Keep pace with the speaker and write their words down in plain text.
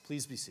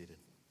Please be seated.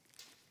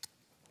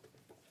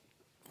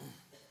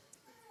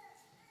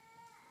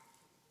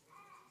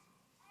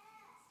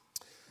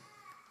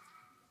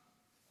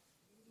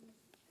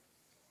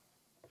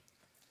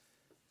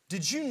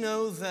 Did you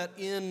know that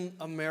in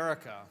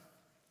America,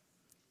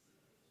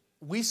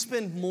 we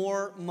spend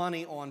more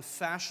money on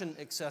fashion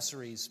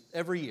accessories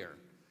every year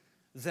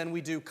than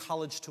we do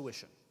college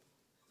tuition?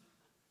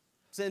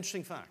 It's an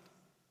interesting fact.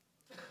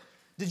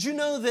 Did you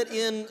know that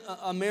in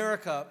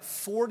America,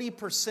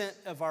 40%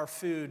 of our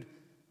food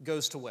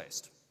goes to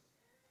waste?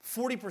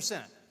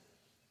 40%.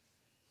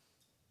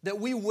 That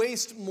we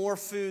waste more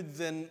food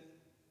than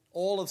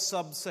all of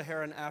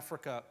sub-Saharan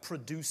Africa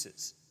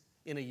produces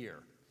in a year.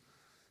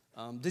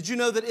 Did you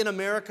know that in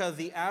America,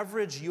 the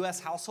average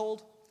U.S.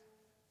 household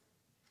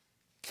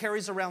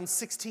carries around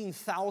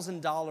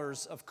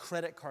 $16,000 of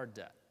credit card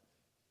debt?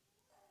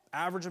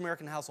 Average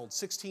American household,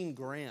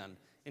 $16,000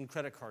 in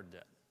credit card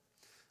debt.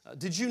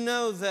 Did you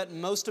know that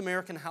most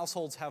American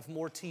households have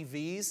more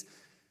TVs,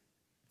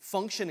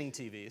 functioning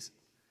TVs,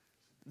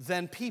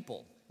 than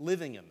people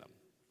living in them?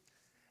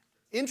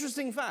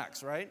 Interesting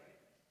facts, right?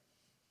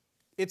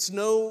 It's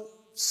no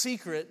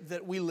secret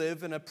that we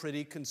live in a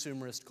pretty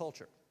consumerist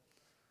culture.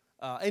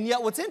 And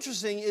yet what's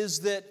interesting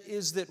is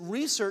that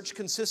research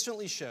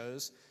consistently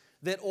shows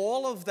that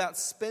all of that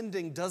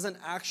spending doesn't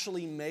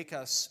actually make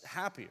us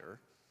happier,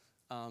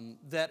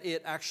 that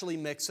it actually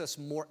makes us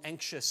more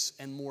anxious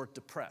and more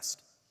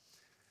depressed.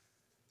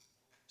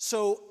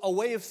 So a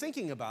way of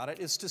thinking about it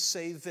is to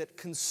say that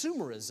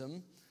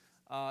consumerism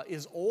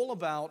is all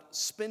about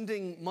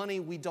spending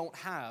money we don't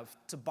have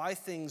to buy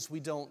things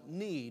we don't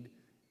need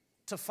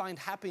to find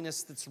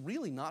happiness that's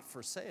really not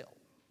for sale.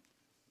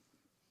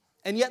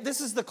 And yet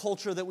this is the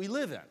culture that we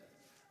live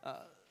in.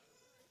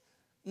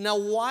 Now,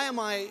 why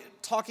am I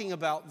talking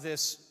about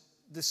this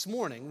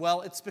morning?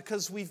 Well, it's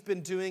because we've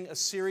been doing a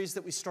series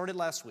that we started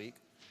last week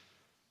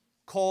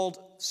called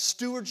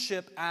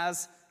Stewardship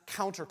as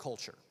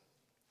Counterculture.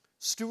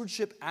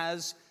 Stewardship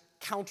as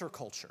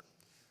Counterculture.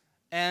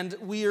 And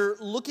we're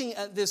looking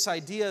at this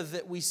idea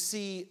that we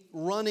see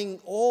running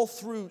all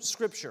through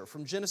Scripture,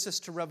 from Genesis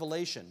to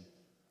Revelation.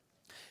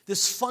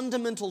 This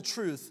fundamental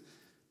truth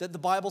that the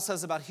Bible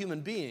says about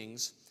human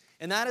beings,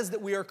 and that is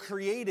that we are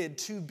created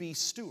to be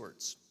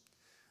stewards.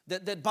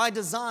 That by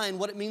design,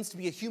 what it means to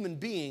be a human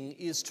being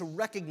is to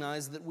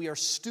recognize that we are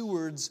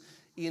stewards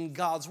in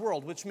God's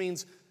world, which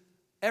means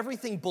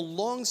everything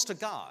belongs to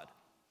God.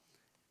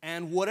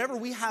 And whatever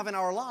we have in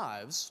our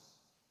lives,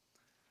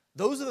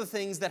 those are the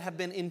things that have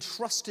been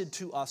entrusted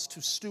to us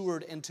to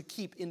steward and to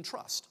keep in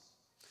trust.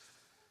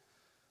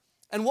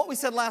 And what we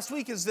said last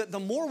week is that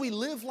the more we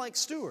live like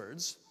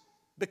stewards,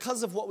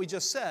 because of what we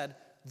just said,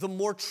 the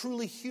more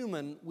truly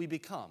human we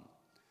become.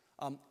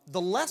 The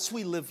less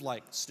we live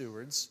like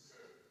stewards,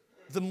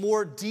 the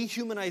more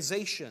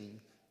dehumanization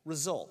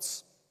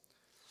results.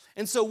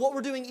 And so what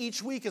we're doing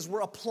each week is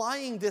we're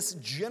applying this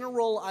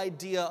general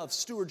idea of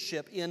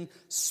stewardship in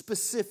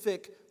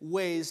specific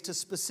ways to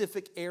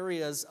specific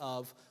areas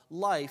of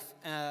life.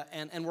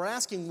 And we're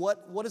asking,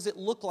 what does it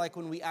look like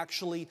when we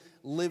actually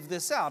live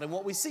this out? And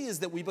what we see is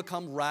that we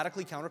become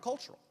radically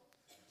countercultural.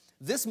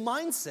 This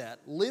mindset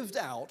lived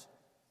out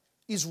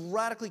is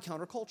radically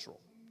countercultural.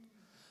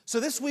 So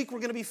this week we're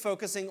going to be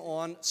focusing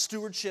on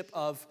stewardship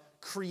of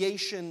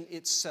creation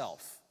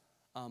itself,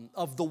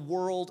 of the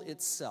world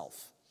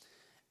itself.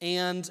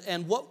 And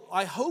what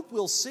I hope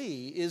we'll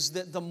see is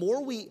that the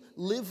more we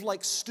live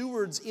like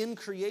stewards in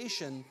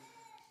creation,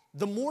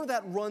 the more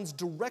that runs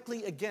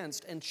directly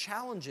against and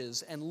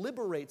challenges and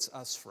liberates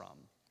us from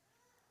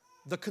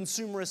the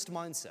consumerist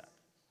mindset,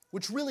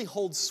 which really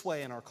holds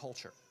sway in our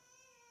culture.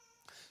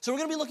 So we're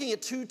going to be looking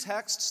at two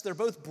texts. They're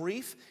both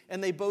brief,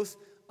 and they both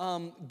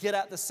get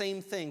at the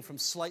same thing from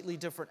slightly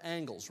different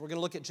angles. We're going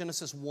to look at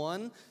Genesis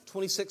 1,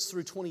 26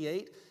 through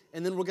 28,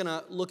 and then we're going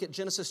to look at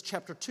Genesis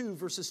chapter 2,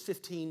 verses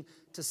 15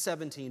 to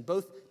 17,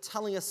 both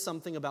telling us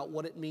something about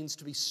what it means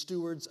to be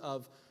stewards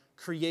of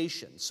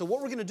creation. So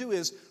what we're going to do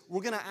is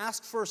we're going to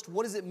ask first,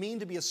 what does it mean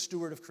to be a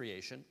steward of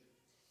creation?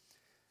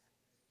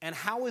 And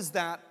how is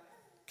that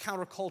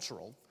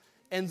countercultural?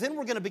 And then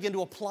we're going to begin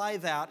to apply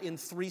that in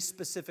three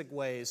specific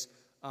ways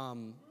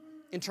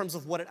in terms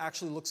of what it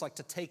actually looks like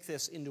to take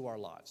this into our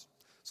lives.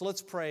 So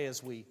let's pray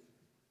as we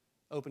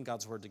open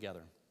God's Word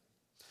together.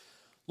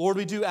 Lord,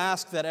 we do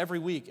ask that every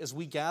week as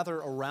we gather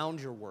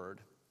around your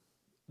Word,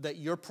 that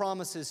your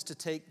promise is to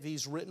take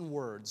these written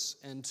words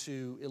and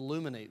to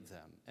illuminate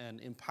them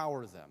and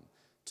empower them,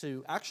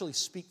 to actually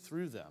speak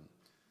through them,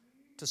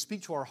 to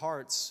speak to our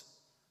hearts,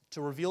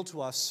 to reveal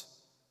to us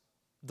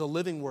the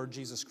living Word,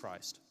 Jesus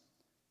Christ.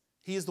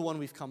 He is the one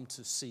we've come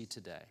to see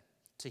today,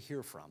 to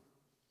hear from.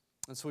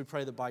 And so we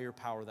pray that by your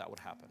power that would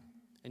happen.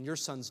 In your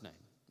Son's name,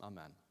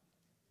 amen.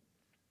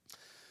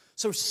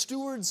 So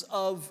stewards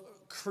of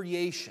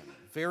creation,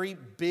 very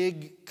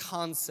big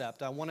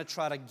concept. I want to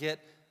try to get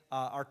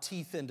our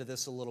teeth into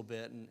this a little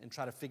bit and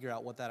try to figure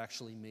out what that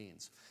actually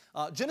means.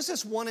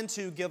 Genesis 1 and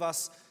 2 give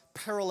us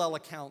parallel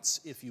accounts,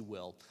 if you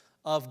will,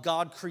 of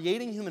God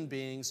creating human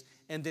beings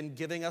and then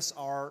giving us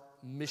our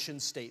mission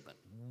statement.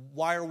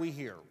 why are we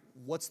here?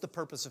 What's the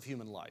purpose of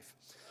human life?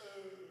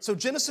 So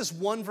Genesis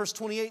 1 verse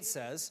 28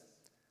 says,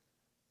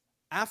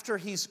 after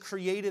he's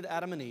created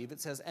Adam and Eve,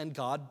 it says, and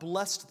God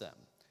blessed them.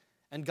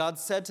 And God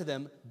said to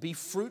them, be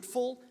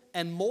fruitful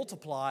and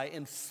multiply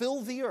and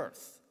fill the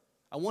earth.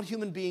 I want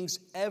human beings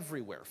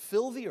everywhere.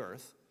 Fill the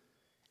earth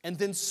and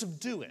then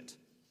subdue it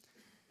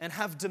and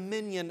have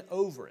dominion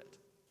over it.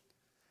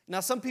 Now,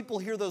 some people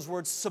hear those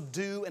words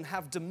subdue and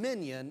have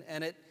dominion,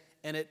 and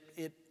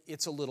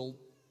it's a little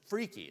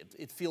freaky.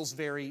 It feels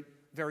very,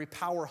 very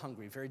power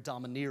hungry, very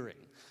domineering.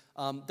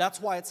 That's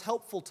why it's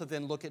helpful to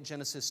then look at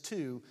Genesis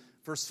 2,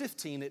 verse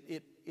 15.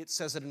 It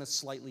says it in a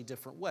slightly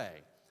different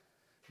way.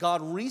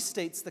 God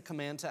restates the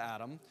command to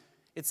Adam.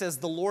 It says,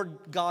 the Lord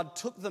God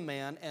took the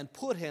man and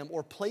put him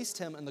or placed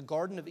him in the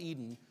Garden of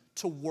Eden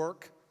to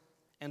work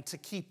and to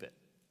keep it.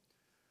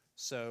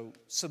 So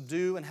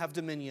subdue and have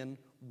dominion,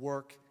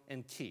 work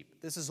and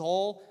keep. This is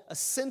all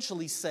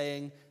essentially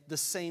saying the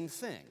same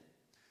thing.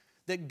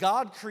 That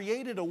God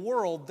created a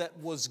world that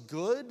was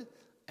good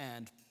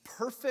and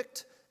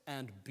perfect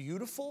and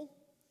beautiful,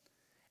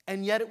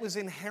 and yet it was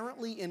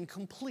inherently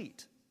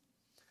incomplete.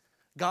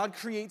 God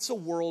creates a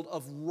world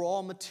of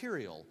raw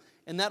material,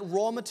 and that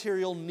raw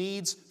material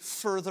needs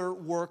further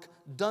work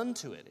done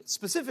to it.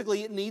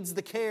 Specifically, it needs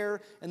the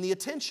care and the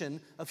attention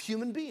of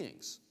human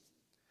beings.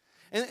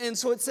 And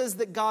so it says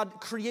that God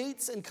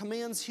creates and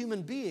commands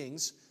human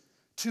beings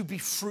to be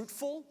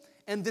fruitful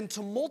and then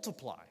to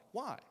multiply.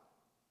 Why?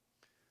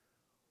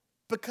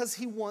 Because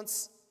he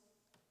wants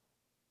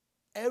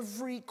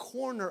every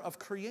corner of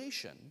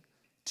creation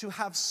to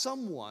have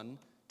someone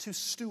to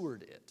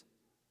steward it.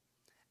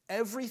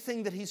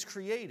 Everything that he's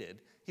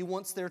created, he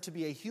wants there to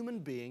be a human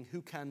being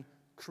who can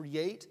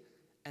create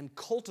and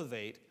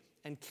cultivate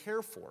and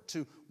care for,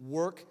 to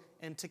work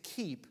and to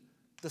keep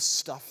the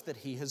stuff that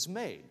he has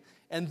made.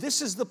 And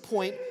this is the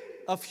point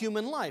of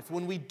human life.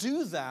 When we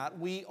do that,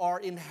 we are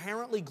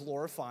inherently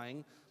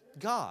glorifying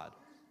God.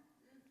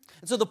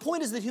 And so the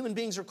point is that human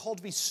beings are called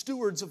to be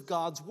stewards of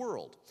God's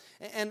world.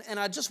 And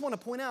I just want to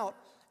point out,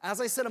 as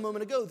I said a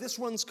moment ago, this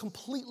runs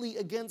completely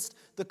against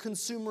the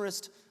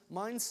consumerist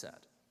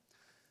mindset.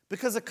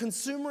 Because a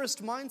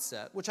consumerist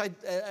mindset, which I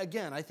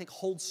think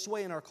holds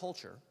sway in our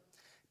culture,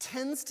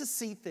 tends to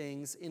see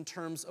things in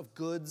terms of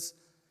goods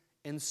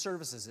and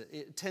services.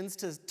 It tends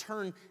to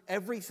turn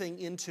everything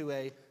into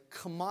a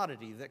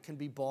commodity that can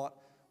be bought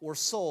or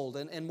sold.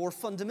 And more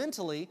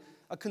fundamentally,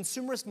 a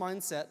consumerist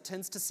mindset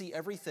tends to see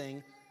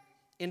everything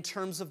in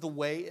terms of the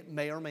way it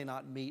may or may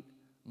not meet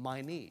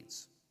my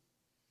needs.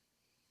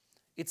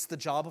 It's the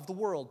job of the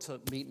world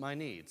to meet my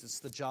needs. It's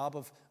the job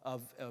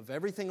of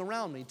everything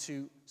around me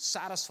to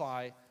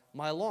satisfy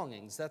my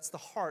longings. That's the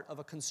heart of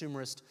a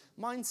consumerist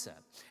mindset.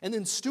 And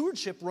then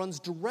stewardship runs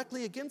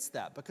directly against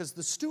that, because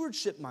the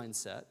stewardship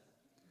mindset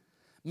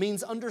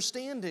means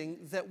understanding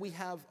that we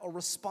have a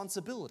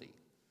responsibility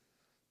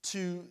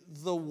to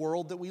the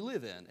world that we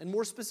live in. And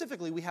more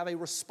specifically, we have a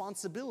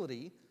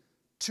responsibility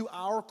to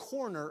our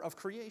corner of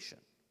creation,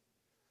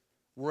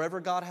 wherever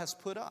God has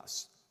put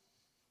us.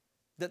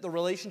 That the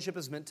relationship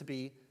is meant to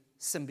be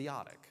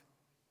symbiotic.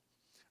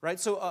 Right?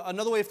 So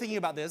another way of thinking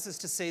about this is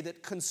to say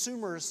that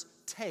consumers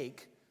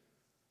take,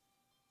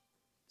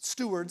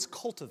 stewards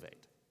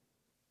cultivate.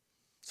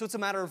 So it's a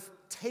matter of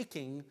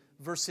taking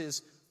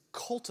versus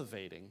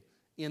cultivating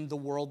in the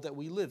world that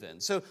we live in.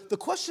 So the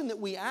question that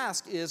we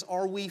ask is,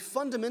 are we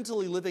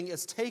fundamentally living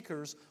as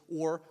takers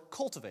or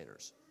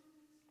cultivators?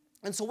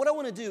 And so what I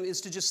want to do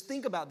is to just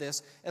think about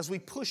this as we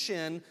push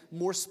in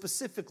more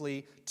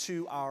specifically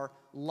to our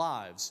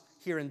lives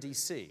here in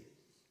D.C.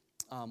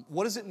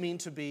 What does it mean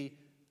to be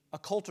a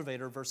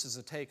cultivator versus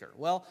a taker?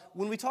 Well,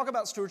 when we talk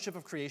about stewardship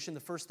of creation, the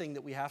first thing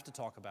that we have to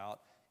talk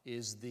about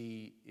is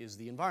the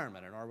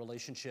environment and our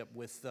relationship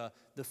with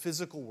the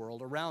physical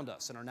world around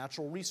us and our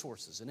natural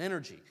resources and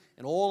energy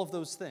and all of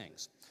those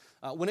things.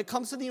 When it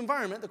comes to the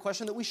environment, the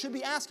question that we should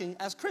be asking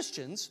as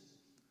Christians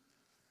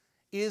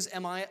is,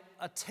 am I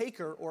a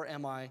taker or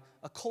am I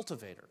a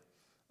cultivator?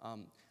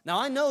 Now,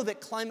 I know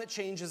that climate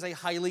change is a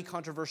highly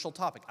controversial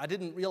topic. I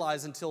didn't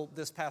realize until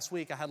this past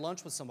week. I had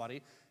lunch with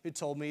somebody who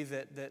told me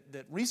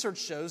that research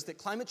shows that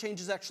climate change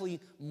is actually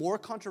more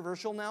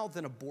controversial now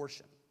than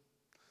abortion,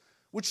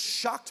 which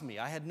shocked me.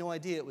 I had no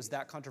idea it was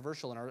that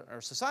controversial in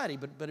our society,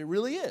 but it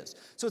really is.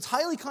 So it's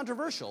highly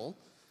controversial,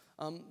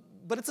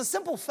 but it's a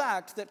simple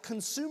fact that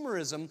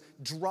consumerism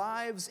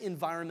drives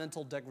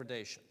environmental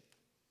degradation.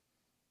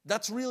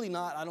 That's really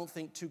not, I don't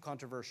think, too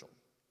controversial.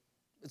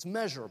 It's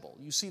measurable.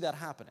 You see that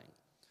happening.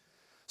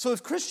 So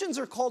if Christians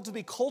are called to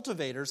be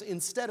cultivators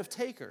instead of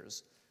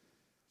takers,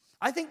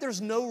 I think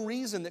there's no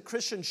reason that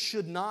Christians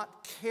should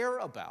not care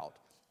about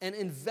and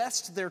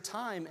invest their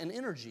time and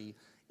energy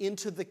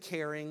into the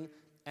caring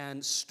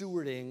and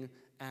stewarding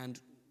and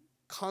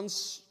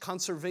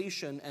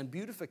conservation and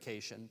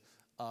beautification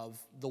of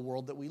the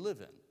world that we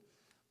live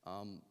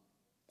in.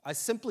 I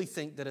simply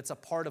think that it's a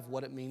part of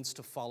what it means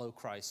to follow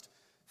Christ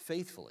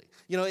faithfully.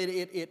 You know,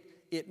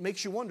 it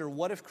makes you wonder,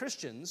 what if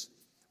Christians,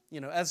 you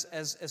know,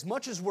 as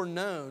much as we're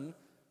known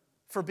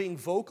for being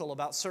vocal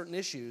about certain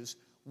issues,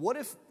 What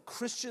if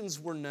Christians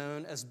were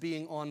known as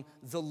being on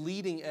the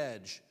leading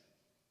edge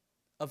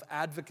of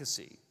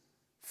advocacy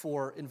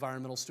for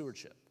environmental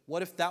stewardship?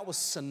 What if that was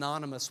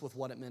synonymous with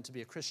what it meant to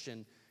be a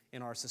Christian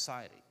in our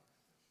society?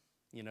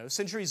 You know,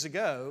 centuries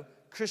ago,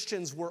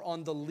 Christians were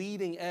on the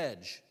leading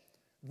edge.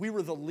 We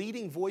were the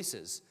leading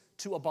voices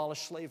to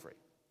abolish slavery,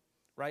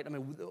 right? I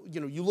mean, you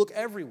know, you look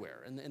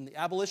everywhere, and the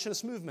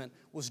abolitionist movement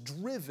was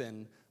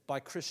driven by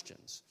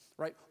Christians,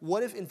 right?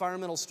 What if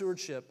environmental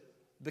stewardship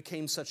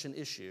became such an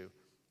issue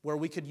where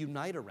we could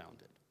unite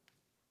around it?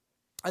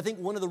 I think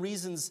one of the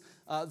reasons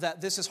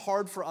that this is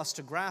hard for us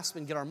to grasp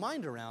and get our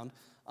mind around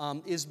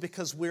is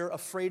because we're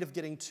afraid of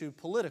getting too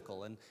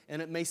political. And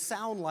it may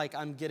sound like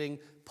I'm getting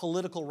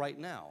political right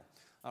now,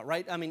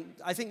 right? I mean,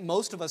 I think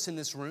most of us in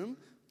this room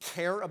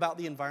care about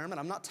the environment.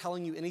 I'm not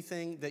telling you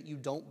anything that you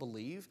don't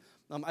believe.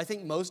 I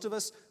think most of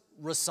us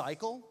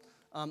recycle.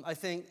 I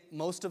think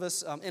most of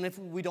us, and if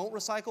we don't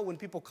recycle, when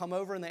people come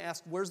over and they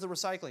ask, where's the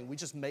recycling? We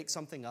just make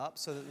something up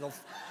so that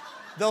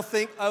they'll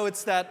think, oh,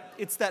 it's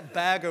that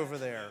bag over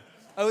there.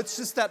 Oh, it's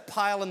just that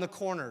pile in the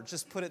corner.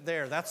 Just put it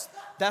there.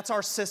 That's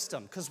our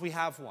system because we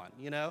have one,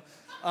 you know.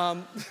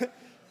 So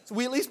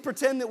we at least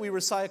pretend that we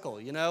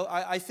recycle, you know.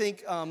 I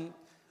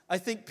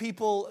think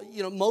people,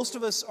 you know, most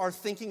of us are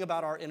thinking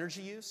about our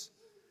energy use.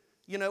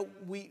 You know,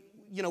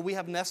 we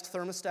have Nest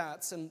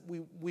thermostats, and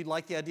we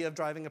like the idea of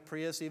driving a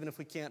Prius, even if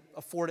we can't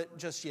afford it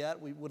just yet.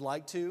 We would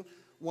like to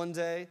one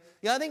day.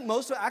 Yeah, I think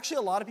actually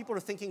a lot of people are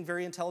thinking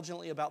very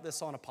intelligently about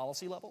this on a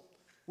policy level,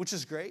 which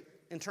is great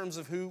in terms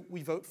of who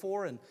we vote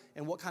for and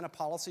what kind of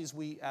policies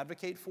we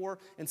advocate for.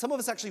 And some of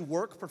us actually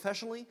work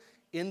professionally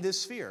in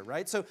this sphere,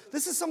 right? So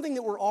this is something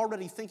that we're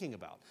already thinking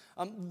about.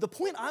 The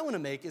point I want to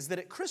make is that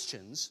at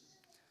Christians,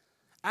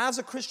 as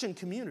a Christian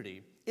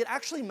community, it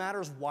actually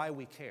matters why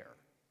we care.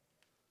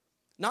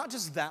 Not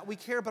just that we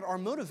care, but our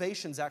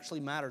motivations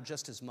actually matter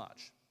just as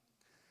much.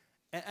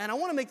 And I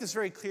want to make this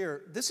very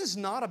clear. This is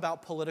not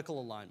about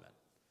political alignment.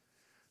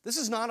 This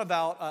is not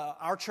about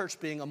our church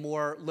being a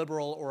more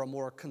liberal or a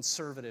more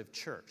conservative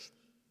church.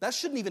 That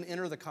shouldn't even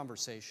enter the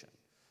conversation.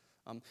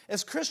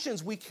 As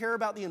Christians, we care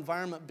about the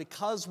environment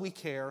because we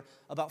care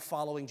about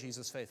following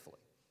Jesus faithfully.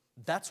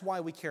 That's why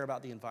we care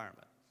about the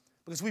environment,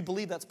 because we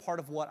believe that's part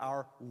of what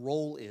our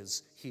role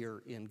is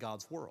here in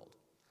God's world.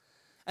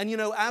 And you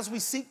know, as we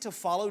seek to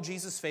follow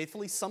Jesus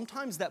faithfully,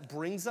 sometimes that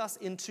brings us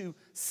into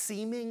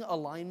seeming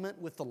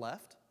alignment with the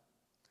left.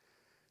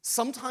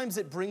 Sometimes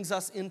it brings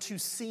us into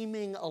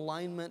seeming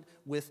alignment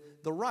with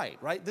the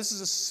right? This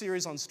is a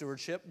series on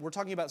stewardship. We're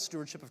talking about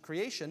stewardship of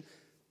creation.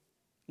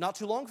 Not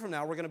too long from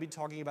now, we're going to be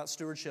talking about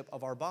stewardship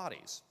of our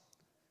bodies.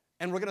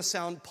 And we're going to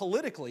sound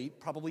politically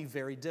probably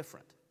very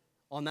different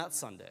on that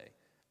Sunday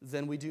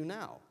than we do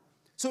now.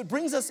 So it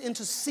brings us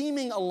into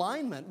seeming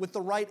alignment with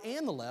the right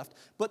and the left.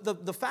 But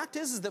the fact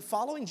is that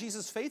following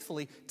Jesus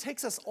faithfully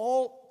takes us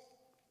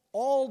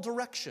all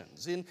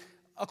directions,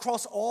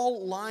 across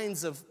all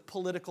lines of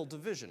political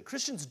division.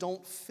 Christians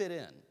don't fit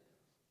in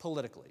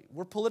politically.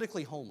 We're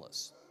politically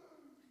homeless.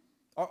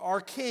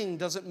 Our king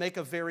doesn't make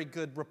a very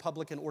good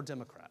Republican or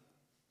Democrat.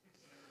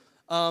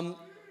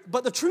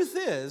 But the truth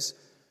is,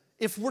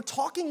 if we're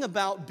talking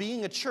about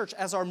being a church,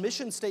 as our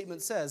mission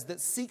statement says,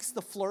 that seeks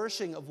the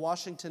flourishing of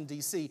Washington,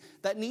 D.C.,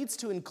 that needs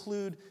to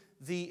include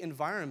the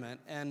environment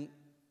and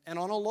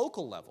on a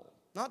local level,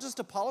 not just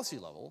a policy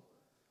level.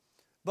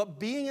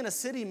 But being in a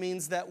city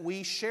means that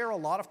we share a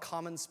lot of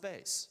common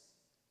space.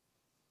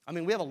 I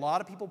mean, we have a lot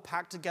of people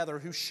packed together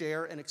who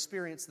share and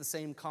experience the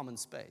same common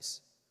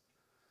space.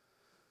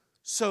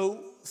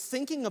 So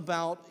thinking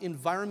about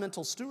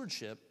environmental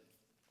stewardship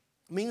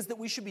means that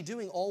we should be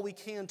doing all we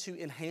can to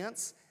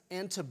enhance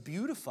and to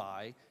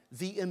beautify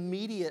the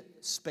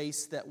immediate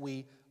space that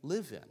we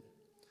live in.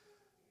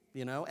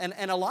 You know,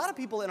 and a lot of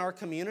people in our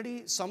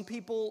community, some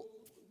people,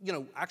 you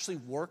know, actually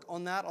work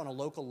on that on a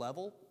local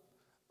level.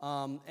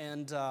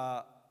 And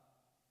a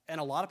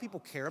lot of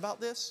people care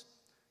about this,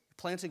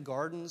 planting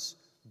gardens,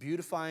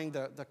 beautifying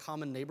the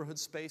common neighborhood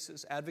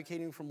spaces,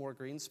 advocating for more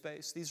green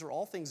space. These are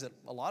all things that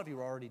a lot of you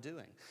are already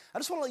doing. I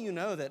just want to let you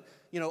know that,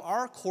 you know,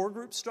 our core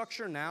group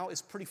structure now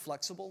is pretty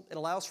flexible. It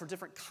allows for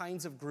different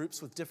kinds of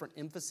groups with different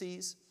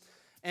emphases.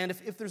 And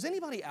if there's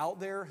anybody out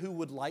there who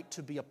would like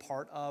to be a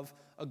part of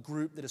a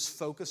group that is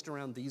focused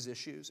around these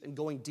issues and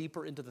going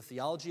deeper into the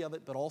theology of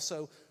it, but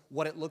also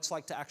what it looks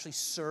like to actually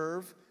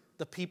serve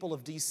the people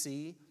of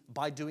D.C.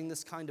 by doing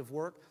this kind of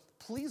work,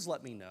 please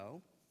let me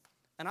know.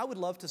 And I would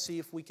love to see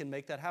if we can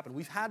make that happen.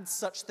 We've had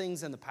such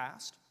things in the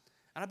past,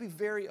 and I'd be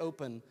very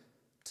open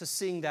to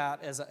seeing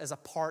that as a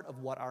part of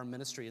what our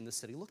ministry in this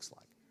city looks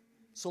like.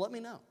 So let me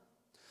know.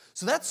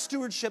 So that's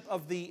stewardship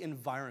of the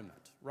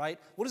environment, right?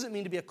 What does it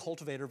mean to be a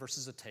cultivator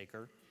versus a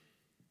taker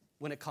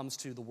when it comes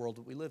to the world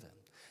that we live in?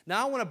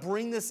 Now I want to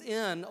bring this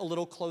in a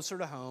little closer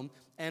to home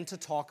and to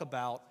talk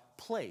about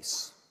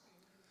place.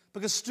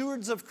 Because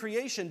stewards of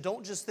creation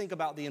don't just think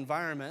about the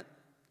environment,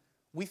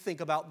 we think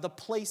about the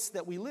place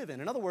that we live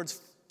in. In other words,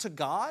 to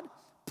God,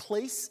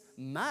 place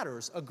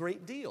matters a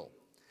great deal.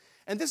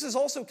 And this is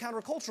also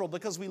countercultural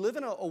because we live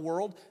in a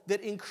world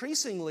that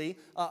increasingly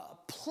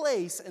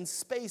place and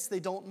space, they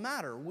don't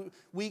matter.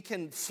 We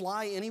can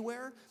fly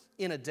anywhere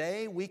in a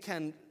day. We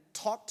can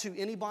talk to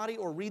anybody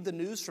or read the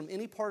news from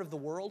any part of the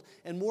world.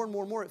 And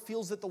more, it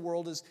feels that the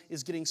world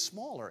is getting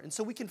smaller. And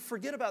so we can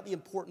forget about the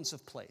importance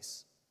of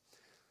place.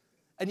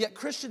 And yet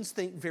Christians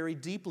think very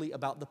deeply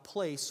about the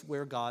place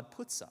where God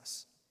puts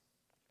us.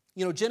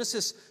 You know,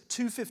 Genesis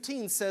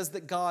 2:15 says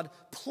that God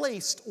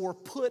placed or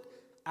put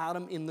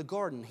Adam in the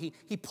garden.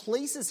 He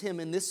places him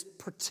in this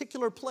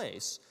particular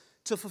place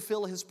to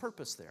fulfill his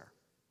purpose there.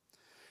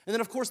 And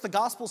then, of course, the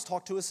Gospels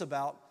talk to us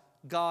about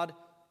God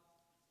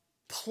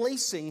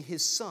placing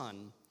his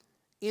Son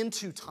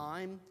into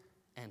time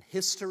and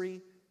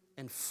history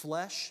and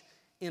flesh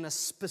in a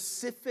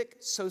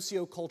specific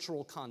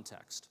sociocultural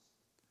context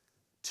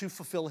to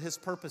fulfill his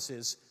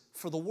purposes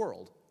for the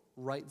world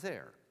right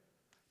there.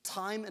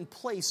 Time and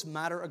place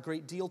matter a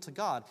great deal to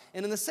God.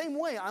 And in the same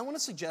way, I want to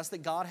suggest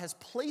that God has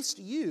placed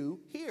you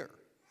here.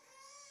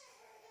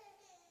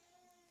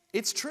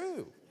 It's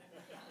true.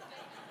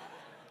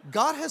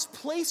 God has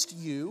placed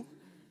you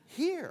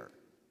here,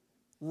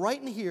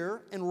 right in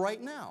here and right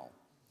now.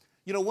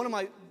 You know, one of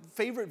my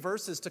favorite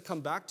verses to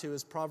come back to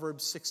is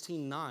Proverbs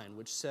 16:9,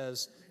 which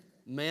says,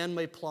 "Man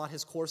may plot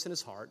his course in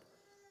his heart,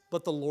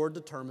 but the Lord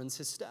determines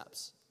his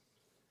steps."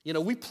 You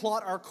know, we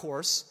plot our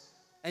course,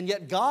 and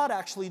yet God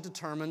actually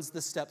determines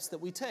the steps that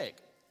we take.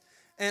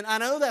 And I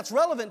know that's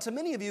relevant to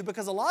many of you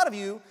because a lot of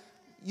you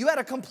had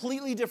a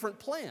completely different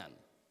plan.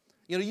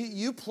 You know,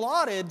 you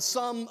plotted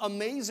some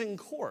amazing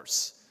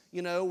course,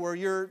 you know, where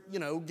you're, you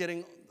know,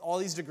 getting all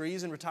these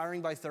degrees and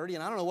retiring by 30,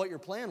 and I don't know what your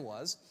plan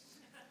was.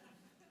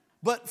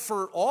 But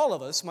for all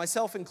of us,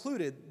 myself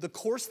included, the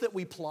course that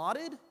we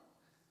plotted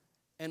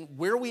and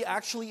where we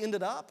actually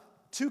ended up,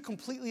 two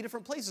completely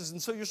different places.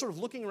 And so you're sort of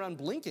looking around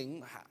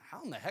blinking,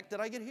 how in the heck did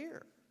I get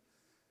here?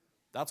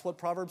 That's what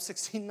Proverbs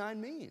 16:9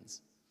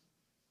 means,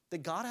 that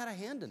God had a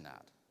hand in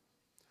that.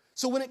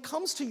 So when it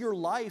comes to your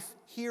life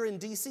here in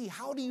D.C.,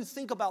 how do you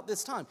think about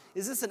this time?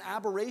 Is this an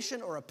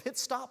aberration or a pit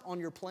stop on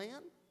your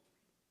plan?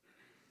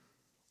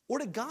 Or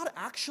did God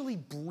actually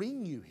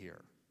bring you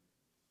here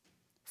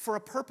for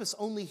a purpose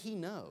only He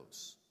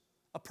knows,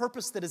 a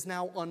purpose that is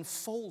now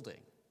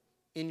unfolding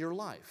in your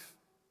life?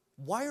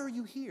 Why are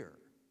you here?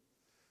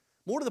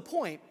 More to the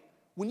point,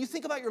 when you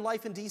think about your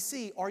life in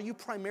D.C., are you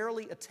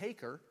primarily a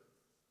taker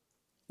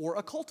or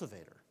a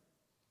cultivator?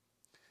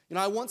 You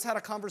know, I once had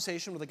a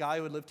conversation with a guy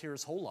who had lived here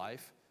his whole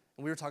life,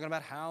 and we were talking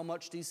about how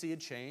much D.C. had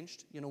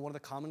changed, you know, one of the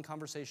common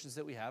conversations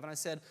that we have. And I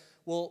said,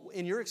 well,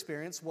 in your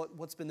experience,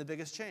 what's been the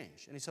biggest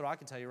change? And he said, I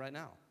can tell you right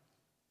now.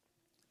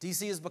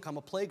 D.C. has become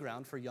a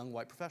playground for young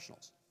white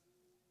professionals.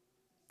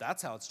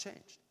 That's how it's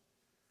changed.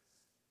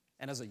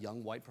 And as a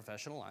young white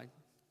professional, I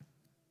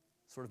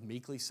sort of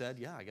meekly said,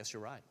 yeah, I guess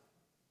you're right.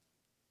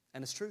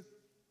 And it's true.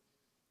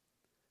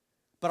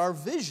 But our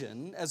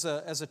vision as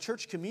a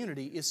church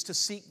community is to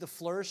seek the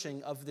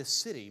flourishing of this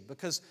city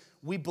because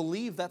we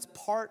believe that's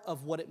part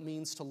of what it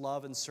means to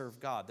love and serve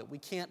God, that we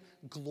can't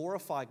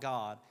glorify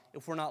God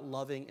if we're not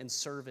loving and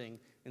serving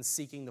and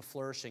seeking the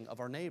flourishing of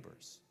our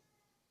neighbors.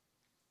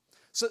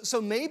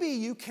 So maybe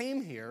you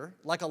came here,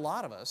 like a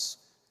lot of us,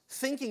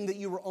 thinking that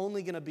you were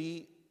only going to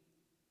be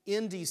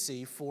in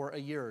D.C. for a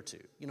year or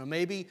two. You know,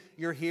 maybe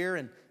you're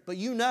here, but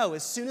you know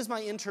as soon as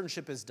my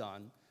internship is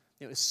done,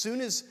 you know, as soon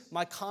as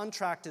my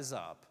contract is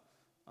up,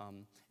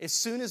 as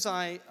soon as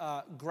I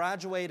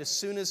graduate, as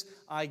soon as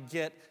I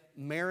get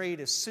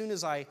married, as soon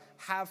as I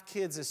have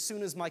kids, as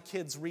soon as my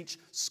kids reach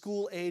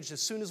school age,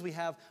 as soon as we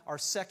have our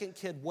second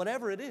kid,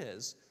 whatever it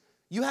is,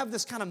 you have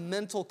this kind of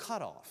mental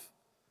cutoff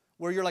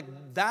where you're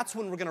like, that's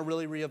when we're going to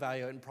really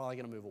reevaluate and probably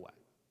going to move away.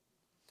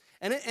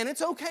 And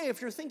it's okay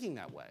if you're thinking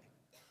that way.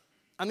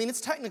 I mean,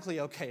 it's technically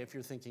okay if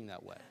you're thinking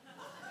that way.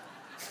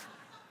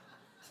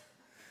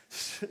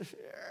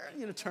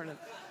 You know, turn it.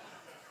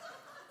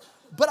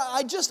 But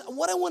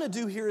what I want to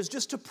do here is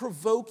just to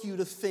provoke you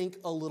to think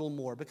a little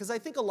more, because I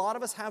think a lot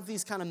of us have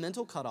these kind of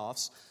mental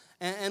cutoffs,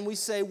 and we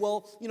say,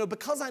 well, you know,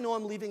 because I know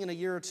I'm leaving in a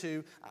year or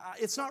two,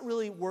 it's not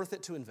really worth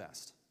it to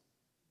invest.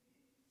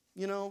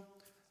 You know,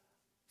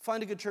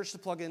 find a good church to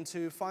plug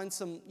into, find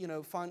some,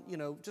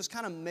 just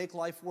kind of make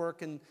life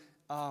work, and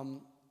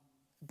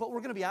but we're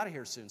going to be out of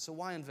here soon, so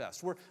why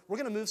invest? We're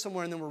going to move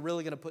somewhere, and then we're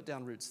really going to put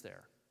down roots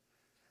there.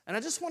 And I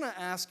just want to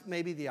ask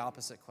maybe the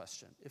opposite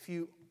question. If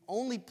you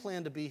only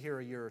plan to be here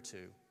a year or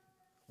two,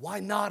 why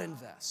not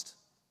invest?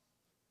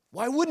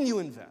 Why wouldn't you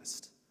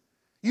invest?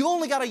 You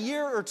only got a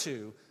year or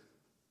two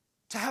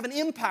to have an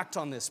impact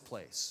on this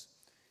place.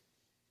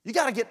 You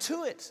got to get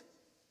to it.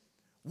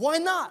 Why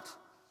not?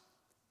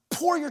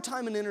 Pour your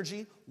time and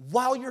energy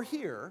while you're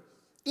here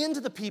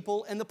into the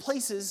people and the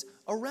places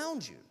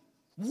around you.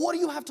 What do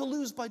you have to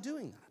lose by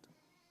doing that?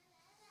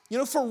 You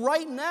know, for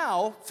right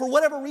now, for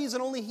whatever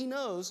reason only He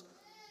knows,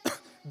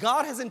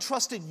 God has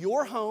entrusted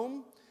your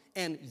home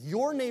and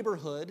your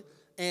neighborhood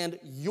and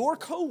your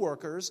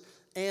coworkers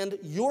and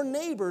your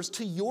neighbors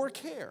to your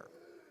care.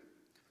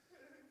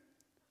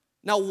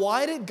 Now,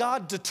 why did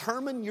God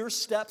determine your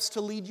steps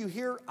to lead you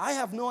here? I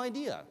have no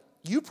idea.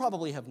 You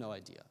probably have no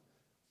idea.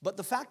 But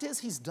the fact is,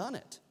 He's done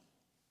it.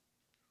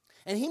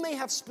 And He may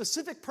have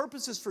specific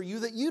purposes for you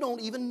that you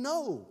don't even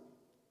know.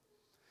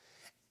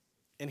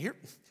 And here,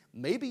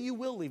 maybe you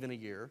will leave in a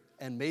year,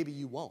 and maybe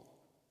you won't.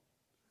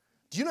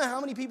 Do you know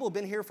how many people have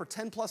been here for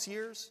 10 plus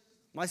years,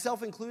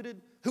 myself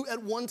included, who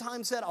at one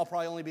time said, I'll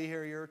probably only be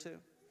here a year or two?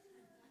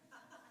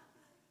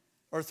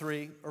 Or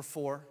 3, or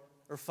 4,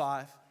 or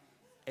 5,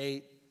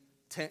 8,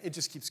 10, it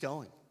just keeps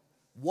going.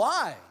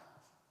 Why?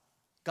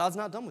 God's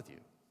not done with you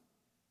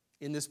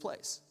in this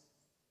place.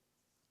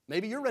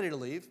 Maybe you're ready to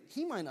leave.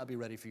 He might not be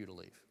ready for you to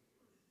leave.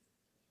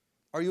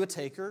 Are you a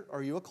taker? Or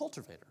are you a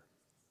cultivator?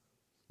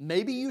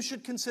 Maybe you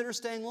should consider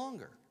staying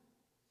longer.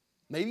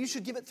 Maybe you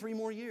should give it 3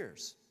 more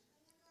years.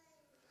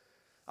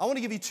 I want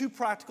to give you 2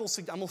 practical,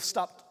 I'm going to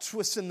stop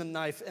twisting the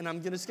knife, and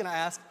I'm just going to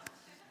ask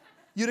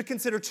you to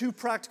consider 2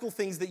 practical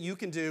things that you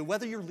can do,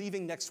 whether you're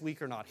leaving next week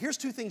or not. Here's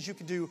 2 things you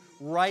can do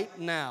right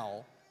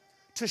now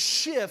to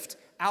shift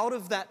out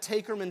of that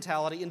taker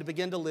mentality and to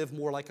begin to live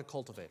more like a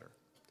cultivator.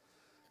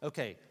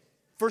 Okay,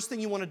 first thing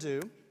you want to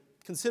do,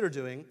 consider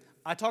doing,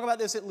 I talk about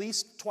this at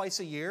least twice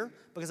a year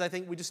because I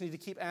think we just need to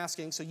keep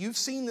asking. So you've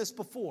seen this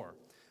before.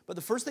 But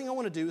the first thing I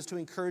want to do is to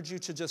encourage you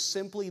to just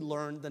simply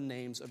learn the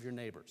names of your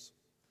neighbors.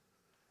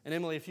 And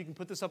Emily, if you can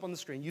put this up on the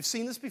screen. You've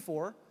seen this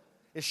before.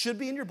 It should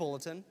be in your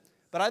bulletin.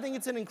 But I think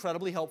it's an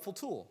incredibly helpful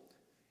tool.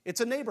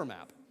 It's a neighbor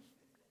map.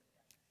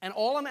 And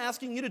all I'm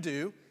asking you to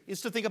do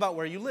is to think about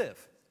where you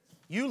live.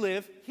 You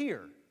live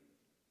here.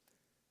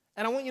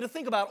 And I want you to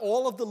think about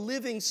all of the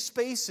living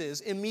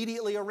spaces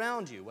immediately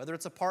around you, whether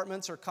it's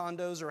apartments or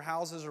condos or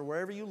houses or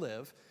wherever you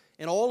live,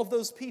 and all of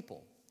those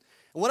people.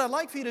 And what I'd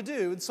like for you to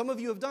do, and some of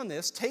you have done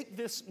this, take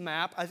this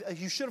map.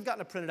 You should have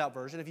gotten a printed out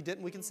version. If you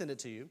didn't, we can send it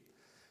to you.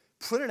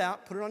 Print it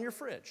out, put it on your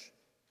fridge.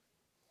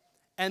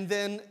 And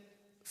then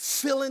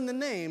fill in the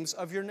names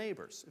of your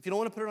neighbors. If you don't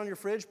want to put it on your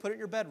fridge, put it in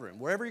your bedroom,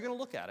 wherever you're going to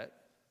look at it,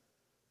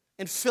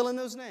 and fill in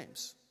those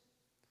names.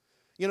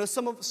 You know,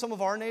 some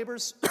of our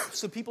neighbors,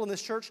 some people in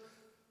this church,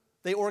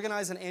 they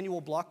organize an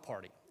annual block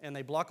party, and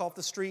they block off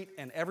the street,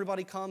 and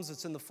everybody comes.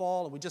 It's in the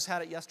fall, and we just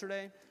had it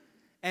yesterday.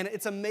 And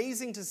it's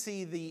amazing to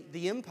see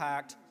the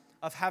impact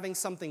of having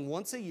something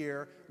once a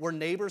year where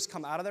neighbors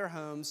come out of their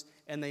homes,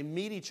 and they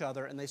meet each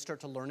other, and they start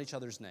to learn each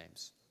other's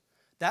names.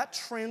 That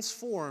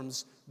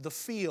transforms the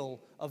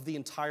feel of the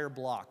entire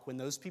block when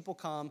those people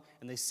come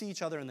and they see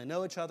each other and they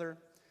know each other.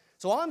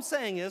 So all I'm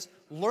saying is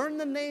learn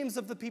the names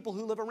of the people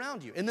who live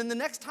around you. And then the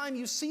next time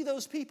you see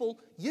those people,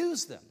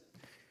 use them.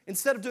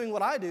 Instead of doing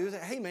what I do, say,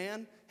 hey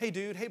man, hey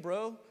dude, hey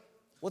bro,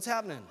 what's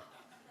happening?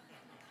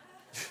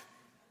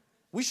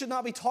 We should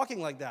not be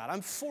talking like that.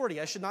 I'm 40.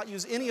 I should not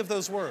use any of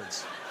those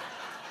words.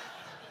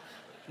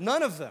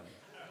 None of them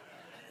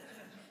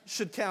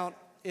should count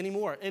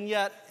anymore. And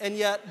yet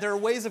there are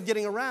ways of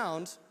getting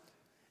around.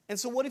 And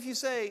so what if you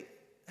say,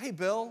 hey,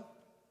 Bill,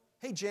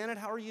 hey, Janet,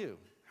 how are you?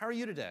 How are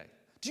you today?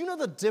 Do you know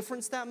the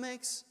difference that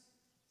makes?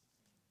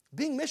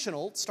 Being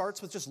missional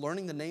starts with just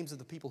learning the names of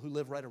the people who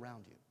live right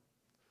around you.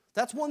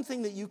 That's one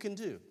thing that you can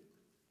do.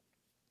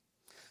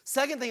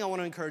 Second thing I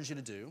want to encourage you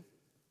to do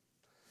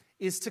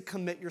is to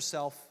commit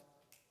yourself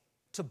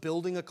to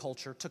building a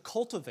culture, to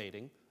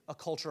cultivating a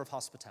culture of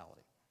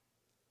hospitality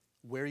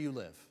where you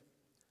live.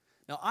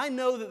 Now, I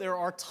know that there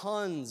are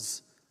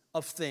tons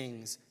of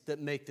things that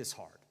make this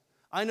hard.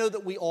 I know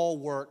that we all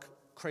work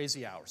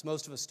crazy hours.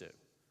 Most of us do.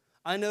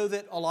 I know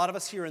that a lot of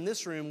us here in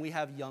this room, we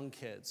have young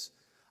kids.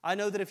 I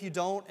know that if you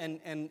don't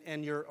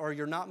and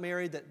you're not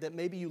married, that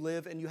maybe you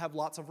live and you have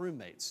lots of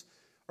roommates.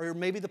 Or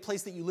maybe the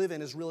place that you live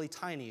in is really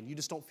tiny and you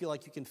just don't feel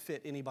like you can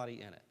fit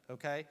anybody in it,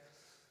 okay?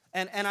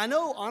 And I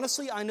know,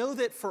 honestly, I know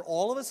that for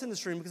all of us in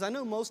this room, because I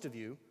know most of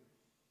you,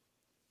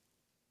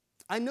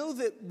 I know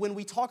that when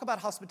we talk about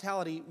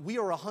hospitality, we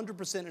are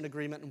 100% in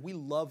agreement and we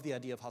love the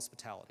idea of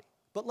hospitality.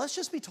 But let's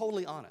just be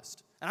totally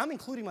honest, and I'm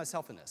including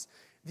myself in this.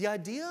 The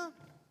idea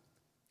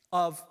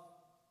of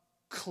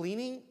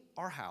cleaning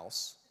our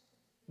house,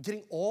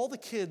 getting all the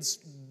kids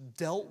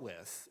dealt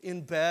with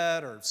in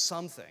bed or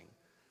something,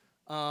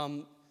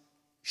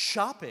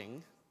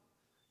 shopping,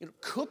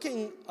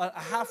 cooking a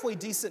halfway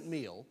decent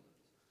meal,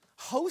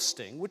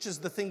 hosting, which is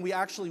the thing we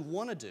actually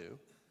want to do,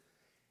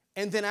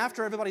 and then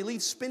after everybody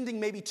leaves, spending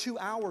maybe 2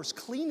 hours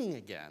cleaning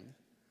again,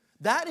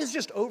 that is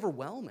just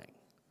overwhelming,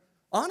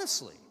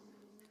 honestly.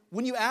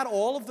 When you add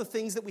all of the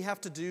things that we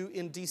have to do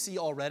in DC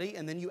already,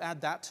 and then you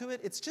add that to it,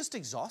 it's just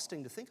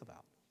exhausting to think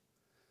about.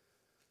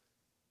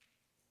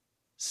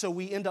 So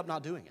we end up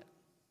not doing it.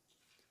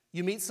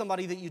 You meet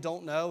somebody that you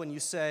don't know, and you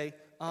say,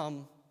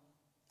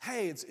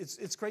 hey,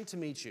 it's great to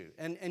meet you.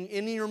 And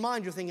in your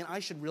mind, you're thinking, I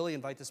should really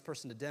invite this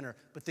person to dinner,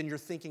 but then you're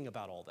thinking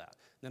about all that.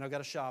 Then I've got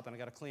to shop, and I've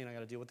got to clean, I've got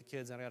to deal with the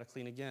kids, and I've got to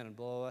clean again, and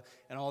blah, blah, blah,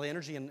 and all the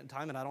energy and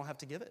time, and I don't have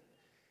to give it.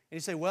 And you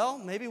say, well,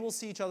 maybe we'll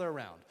see each other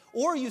around.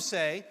 Or you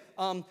say,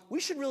 we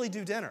should really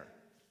do dinner.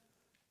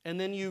 And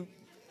then you,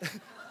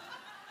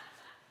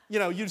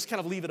 you just kind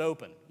of leave it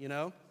open,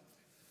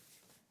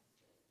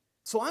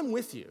 So I'm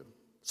with you.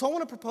 So I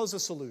want to propose a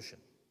solution.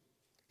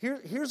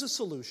 Here's a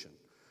solution.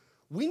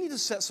 We need to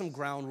set some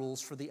ground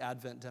rules for the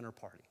Advent dinner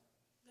party.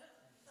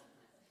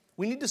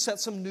 We need to set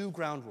some new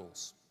ground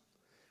rules.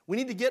 We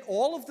need to get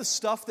all of the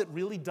stuff that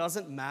really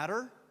doesn't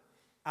matter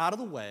out of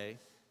the way,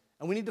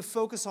 and we need to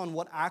focus on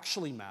what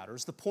actually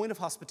matters, the point of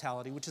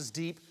hospitality, which is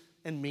deep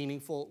and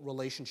meaningful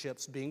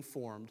relationships being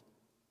formed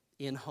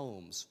in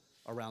homes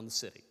around the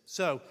city.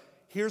 So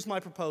here's my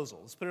proposal.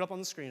 Let's put it up on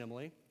the screen,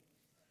 Emily.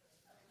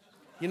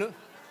 You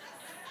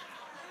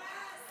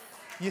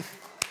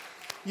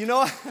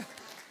know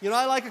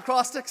I like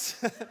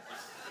acrostics.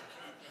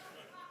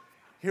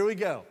 Here we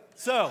go.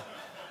 So,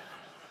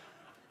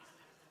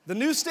 the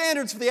new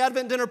standards for the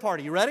Advent dinner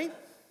party. You ready?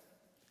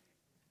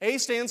 A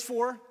stands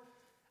for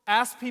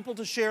ask people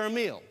to share a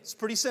meal. It's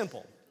pretty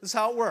simple. This is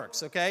how it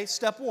works, okay?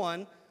 Step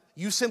one,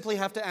 you simply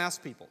have to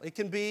ask people. It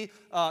can be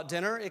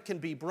dinner, it can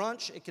be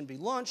brunch, it can be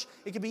lunch,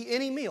 it can be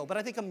any meal, but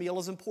I think a meal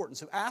is important.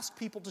 So ask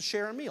people to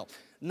share a meal.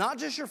 Not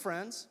just your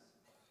friends,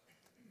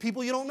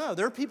 people you don't know.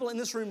 There are people in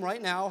this room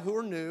right now who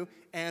are new,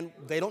 and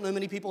they don't know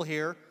many people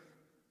here.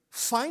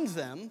 Find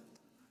them,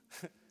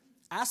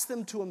 ask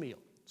them to a meal.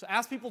 So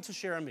ask people to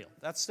share a meal.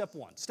 That's step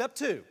one. Step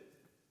two,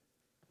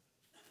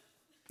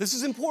 this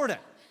is important.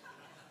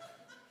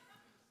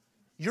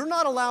 You're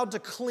not allowed to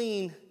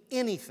clean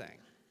anything.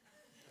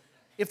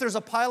 If there's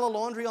a pile of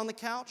laundry on the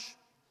couch,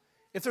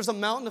 if there's a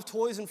mountain of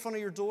toys in front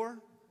of your door,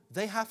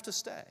 they have to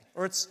stay,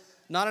 or it's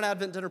not an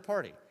Advent dinner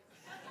party.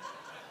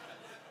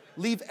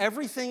 Leave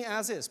everything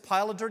as is.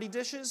 Pile of dirty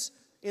dishes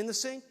in the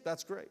sink,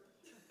 that's great.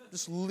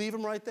 Just leave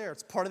them right there.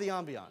 It's part of the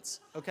ambiance,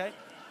 okay?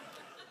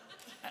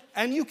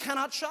 And you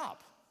cannot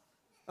shop,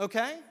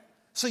 okay?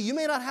 So you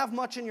may not have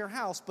much in your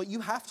house, but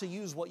you have to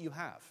use what you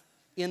have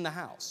in the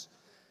house.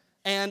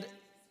 And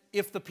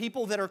if the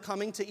people that are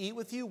coming to eat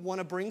with you want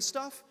to bring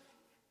stuff,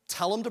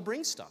 tell them to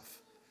bring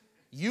stuff.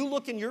 You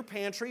look in your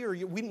pantry, or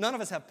none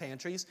of us have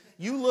pantries.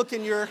 You look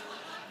in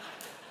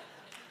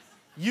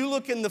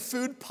the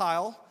food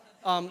pile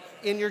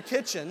in your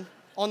kitchen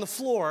on the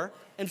floor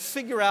and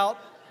figure out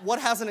what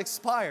hasn't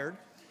expired,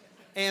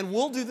 and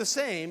we'll do the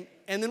same,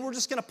 and then we're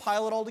just going to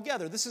pile it all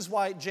together. This is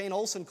why Jane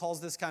Olsen calls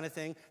this kind of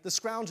thing the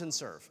scrounge and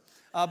serve,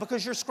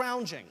 because you're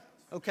scrounging,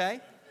 okay?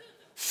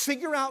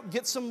 Figure out,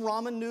 get some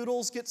ramen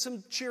noodles, get some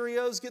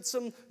Cheerios, get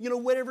some,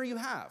 whatever you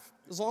have,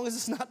 as long as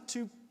it's not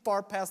too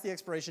far past the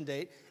expiration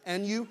date,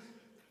 and you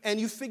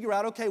figure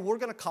out, okay, we're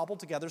going to cobble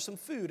together some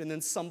food, and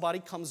then somebody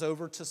comes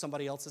over to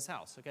somebody else's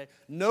house, okay?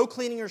 No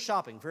cleaning or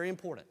shopping, very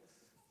important.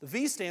 The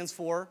V stands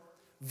for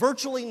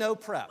virtually no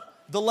prep.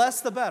 The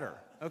less the better,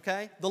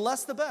 okay? The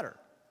less the better.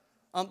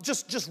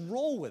 Just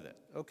roll with it,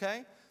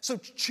 okay? So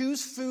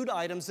choose food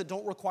items that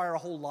don't require a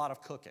whole lot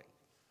of cooking.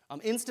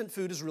 Instant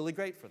food is really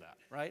great for that,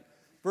 right?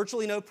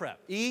 Virtually no prep.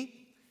 E,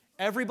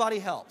 everybody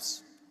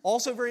helps.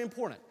 Also very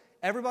important.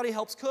 Everybody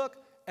helps cook.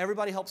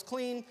 Everybody helps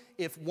clean.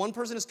 If one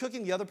person is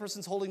cooking, the other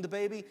person's holding the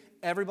baby.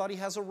 Everybody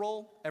has a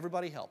role.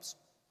 Everybody helps.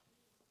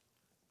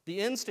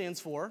 The N stands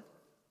for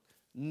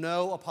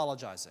no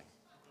apologizing.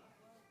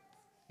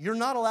 You're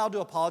not allowed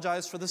to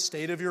apologize for the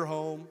state of your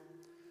home.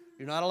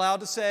 You're not allowed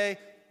to say,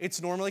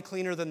 it's normally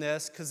cleaner than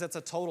this, because that's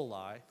a total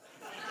lie.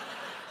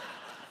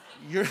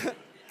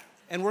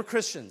 And we're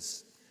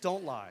Christians.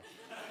 Don't lie.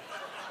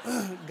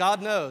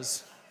 God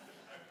knows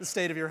the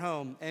state of your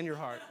home and your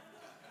heart.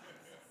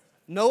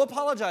 No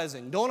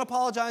apologizing. Don't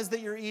apologize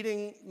that you're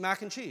eating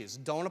mac and cheese.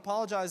 Don't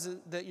apologize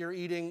that you're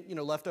eating,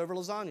 leftover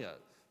lasagna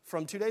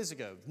from 2 days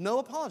ago. No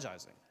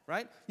apologizing,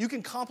 right? You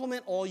can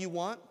compliment all you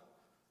want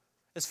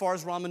as far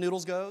as ramen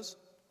noodles goes.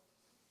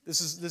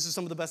 This is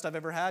some of the best I've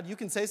ever had. You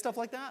can say stuff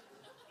like that,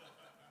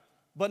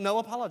 but no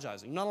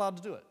apologizing. You're not allowed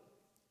to do it.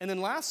 And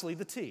then lastly,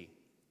 the T.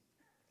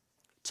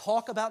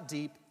 Talk about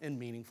deep and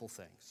meaningful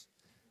things.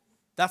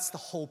 That's the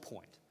whole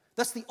point.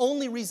 That's the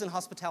only reason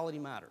hospitality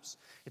matters.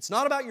 It's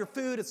not about your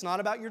food, it's not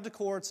about your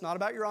decor, it's not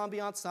about your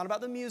ambiance, it's not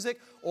about the music.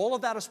 All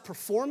of that is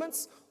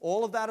performance.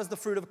 All of that is the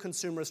fruit of a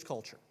consumerist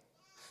culture.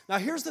 Now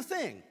here's the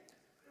thing.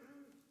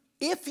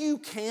 If you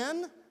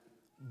can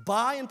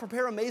buy and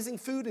prepare amazing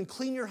food and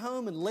clean your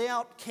home and lay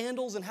out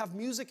candles and have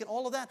music and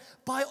all of that,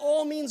 by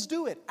all means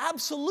do it.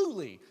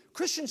 Absolutely.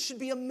 Christians should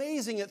be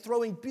amazing at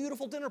throwing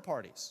beautiful dinner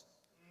parties.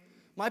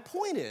 My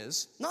point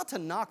is not to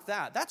knock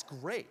that. That's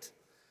great.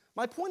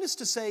 My point is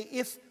to say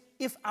if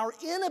our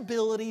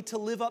inability to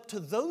live up to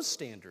those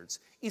standards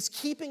is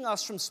keeping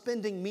us from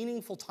spending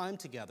meaningful time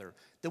together,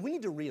 then we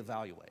need to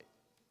reevaluate.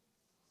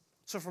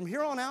 So from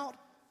here on out,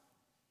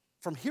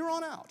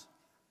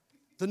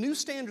 the new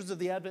standards of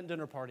the Advent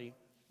dinner party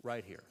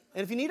right here.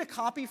 And if you need a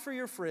copy for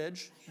your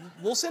fridge,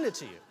 we'll send it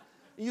to you.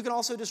 You can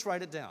also just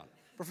write it down.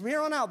 But from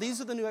here on out, these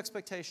are the new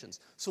expectations.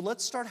 So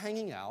let's start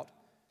hanging out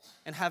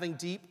and having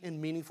deep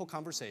and meaningful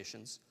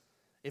conversations.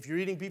 If you're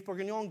eating beef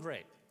bourguignon,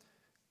 great.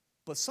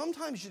 But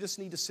sometimes you just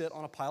need to sit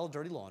on a pile of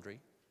dirty laundry,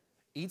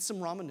 eat some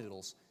ramen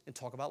noodles, and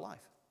talk about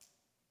life.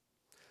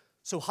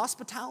 So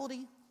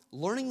hospitality,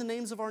 learning the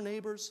names of our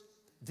neighbors,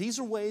 these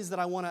are ways that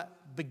I want to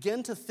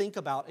begin to think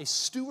about a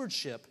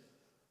stewardship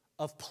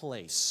of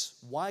place.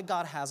 Why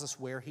God has us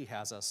where He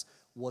has us,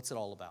 what's it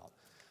all about.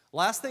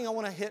 Last thing I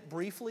want to hit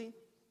briefly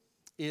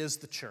is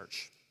the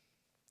church.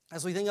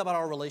 As we think about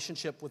our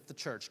relationship with the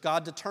church,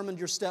 God determined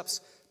your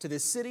steps to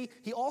this city.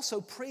 He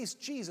also, praise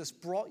Jesus,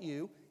 brought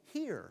you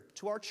here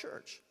to our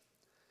church.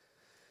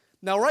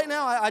 Now, right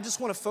now, I just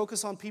want to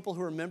focus on people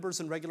who are members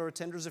and regular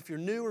attenders. If you're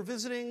new or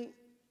visiting,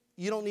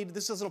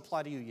 this doesn't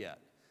apply to you yet.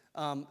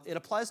 It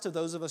applies to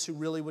those of us who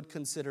really would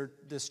consider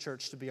this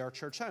church to be our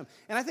church home.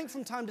 And I think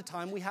from time to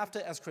time, we have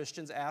to, as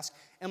Christians, ask,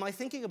 am I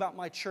thinking about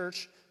my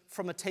church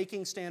from a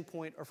taking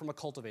standpoint or from a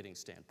cultivating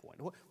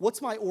standpoint?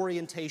 What's my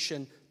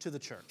orientation to the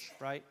church,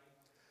 right?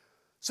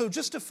 So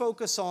just to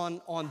focus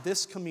on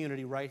this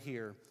community right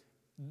here,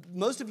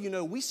 most of you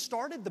know we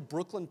started the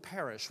Brooklyn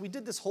Parish. We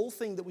did this whole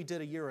thing that we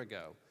did a year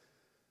ago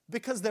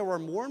because there were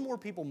more and more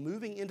people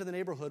moving into the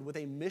neighborhood with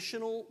a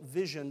missional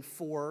vision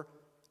for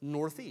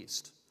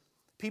Northeast.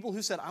 People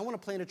who said, I want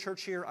to plant a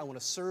church here, I want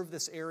to serve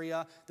this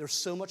area. There's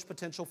so much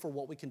potential for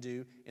what we can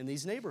do in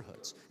these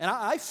neighborhoods. And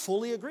I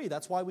fully agree,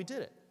 that's why we did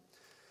it.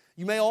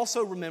 You may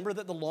also remember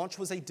that the launch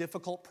was a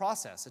difficult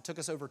process. It took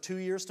us over 2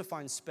 years to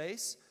find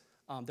space.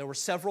 There were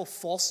several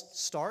false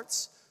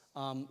starts.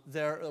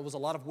 There was a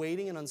lot of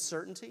waiting and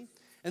uncertainty.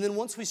 And then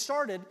once we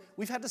started,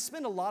 we've had to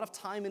spend a lot of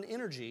time and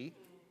energy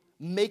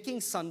making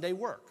Sunday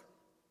work.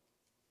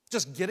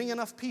 Just getting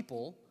enough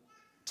people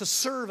to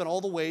serve in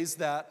all the ways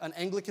that an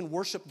Anglican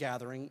worship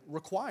gathering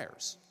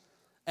requires.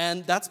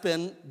 And that's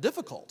been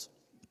difficult.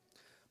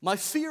 My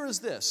fear is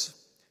this,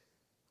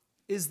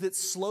 is that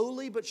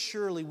slowly but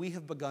surely we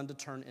have begun to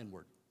turn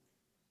inward.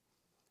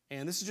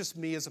 And this is just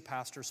me as a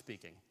pastor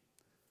speaking.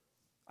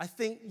 I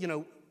think,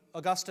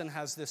 Augustine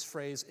has this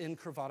phrase, in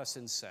curvatus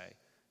in se,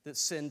 that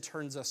sin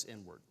turns us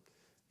inward.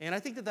 And I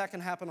think that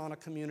can happen on a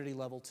community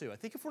level too. I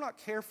think if we're not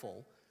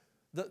careful,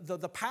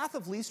 the path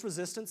of least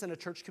resistance in a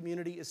church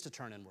community is to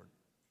turn inward.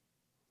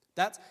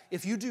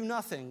 If you do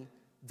nothing,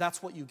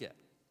 that's what you get.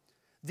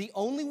 The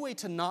only way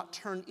to not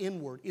turn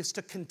inward is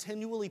to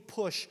continually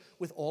push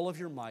with all of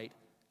your might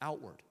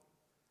outward.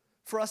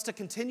 For us to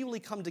continually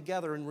come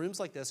together in rooms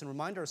like this and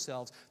remind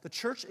ourselves the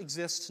church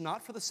exists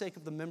not for the sake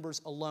of the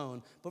members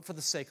alone, but for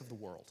the sake of the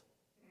world.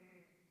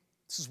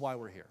 This is why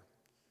we're here.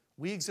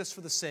 We exist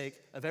for the sake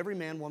of every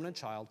man, woman, and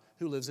child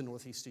who lives in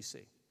Northeast DC.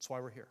 That's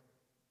why we're here.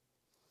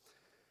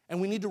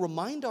 And we need to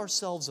remind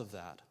ourselves of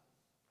that,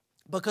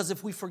 because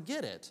if we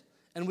forget it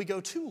and we go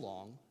too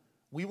long,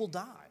 we will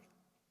die.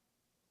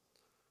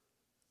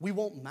 We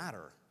won't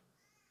matter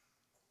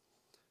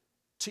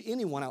to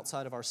anyone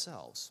outside of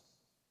ourselves.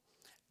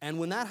 And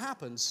when that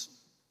happens,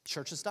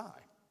 churches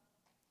die.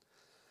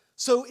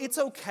 So it's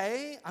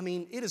okay.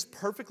 It is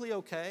perfectly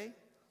okay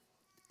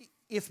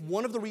if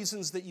one of the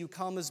reasons that you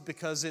come is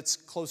because it's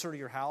closer to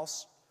your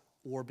house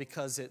or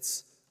because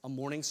it's a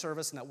morning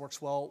service and that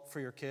works well for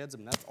your kids.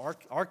 That's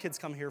our kids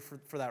come here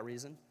for that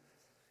reason.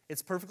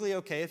 It's perfectly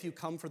okay if you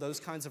come for those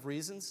kinds of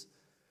reasons.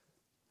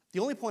 The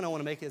only point I want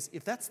to make is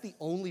if that's the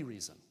only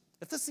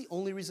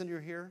reason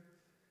you're here,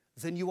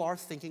 then you are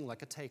thinking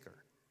like a taker.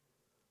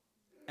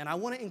 And I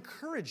want to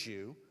encourage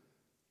you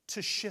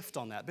to shift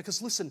on that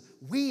because, listen,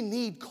 we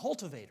need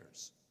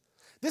cultivators.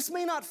 This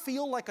may not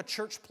feel like a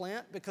church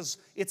plant because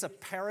it's a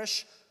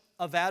parish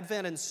of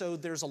Advent, and so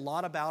there's a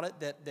lot about it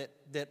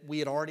that we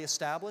had already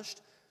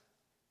established,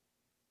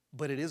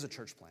 but it is a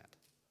church plant.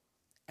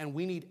 And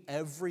we need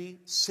every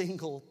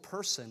single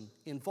person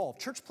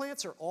involved. Church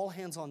plants are all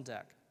hands on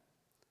deck.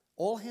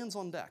 All hands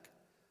on deck.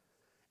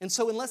 And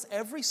so unless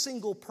every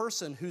single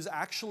person who's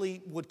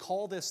actually would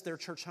call this their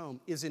church home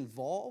is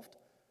involved,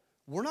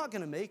 we're not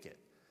going to make it.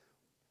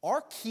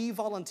 Our key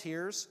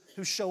volunteers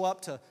who show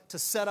up to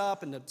set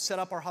up and to set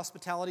up our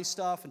hospitality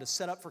stuff and to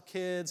set up for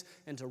kids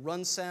and to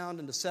run sound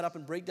and to set up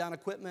and break down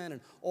equipment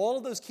and all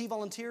of those key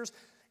volunteers,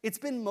 it's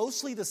been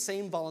mostly the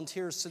same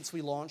volunteers since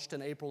we launched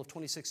in April of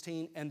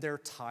 2016, and they're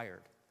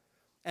tired.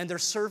 And they're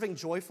serving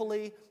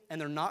joyfully,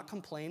 and they're not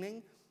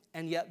complaining,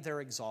 and yet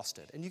they're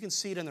exhausted. And you can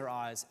see it in their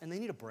eyes, and they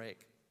need a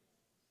break.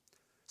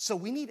 So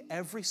we need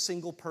every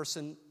single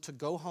person to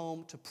go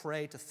home, to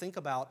pray, to think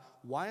about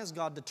why has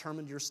God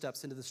determined your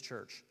steps into this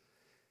church?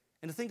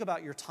 And to think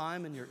about your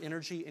time and your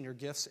energy and your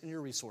gifts and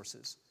your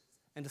resources.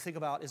 And to think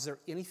about, is there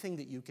anything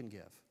that you can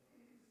give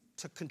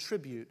to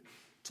contribute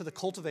to the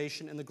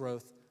cultivation and the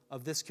growth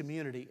of this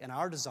community and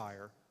our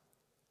desire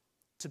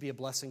to be a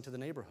blessing to the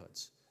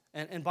neighborhoods.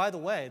 And by the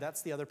way,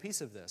 that's the other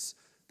piece of this.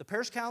 The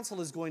parish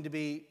council is going to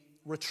be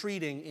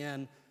retreating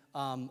in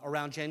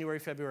around January,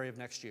 February of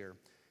next year.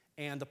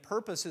 And the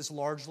purpose is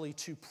largely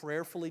to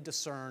prayerfully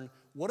discern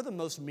what are the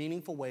most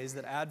meaningful ways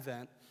that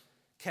Advent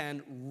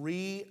can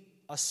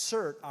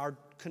reassert our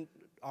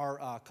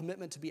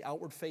commitment to be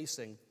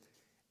outward-facing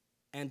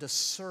and to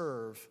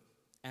serve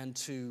and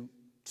to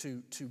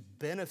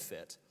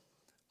benefit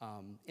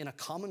in a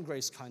common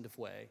grace kind of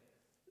way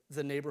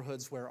the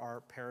neighborhoods where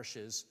our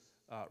parishes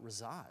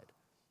reside.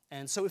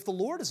 And so if the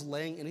Lord is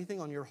laying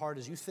anything on your heart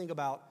as you think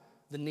about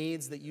the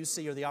needs that you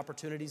see or the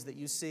opportunities that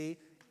you see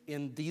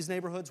in these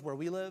neighborhoods where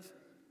we live,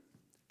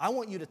 I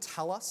want you to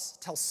tell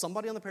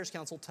somebody on the parish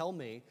council, tell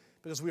me,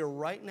 because we are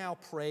right now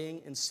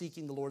praying and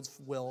seeking the Lord's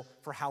will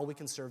for how we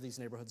can serve these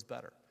neighborhoods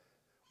better.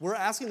 We're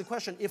asking the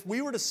question, if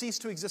we were to cease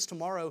to exist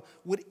tomorrow,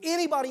 would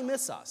anybody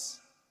miss us?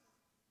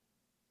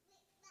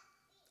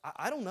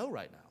 I don't know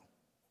right now.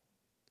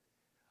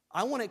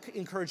 I want to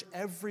encourage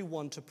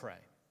everyone to pray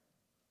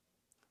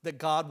that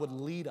God would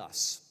lead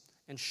us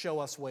and show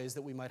us ways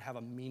that we might have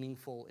a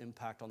meaningful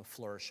impact on the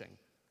flourishing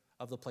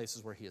of the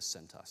places where He has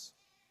sent us.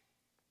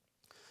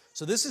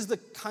 So this is the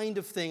kind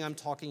of thing I'm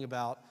talking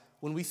about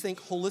when we think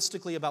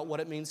holistically about what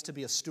it means to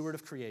be a steward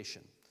of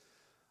creation,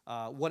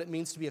 what it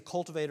means to be a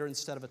cultivator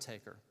instead of a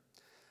taker.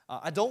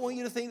 I don't want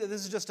you to think that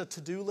this is just a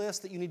to-do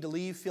list that you need to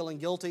leave feeling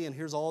guilty and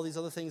here's all these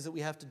other things that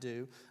we have to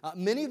do.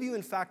 Many of you,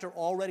 in fact, are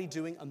already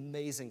doing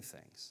amazing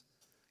things.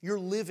 You're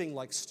living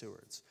like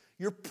stewards.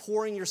 You're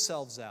pouring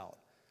yourselves out.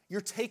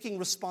 You're taking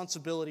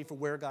responsibility for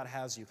where God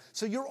has you.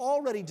 So you're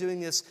already doing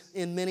this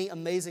in many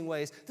amazing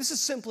ways. This is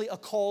simply a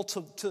call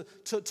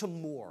to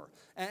more.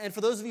 And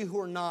for those of you who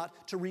are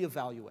not, to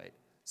reevaluate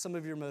some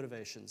of your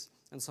motivations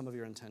and some of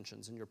your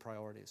intentions and your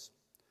priorities.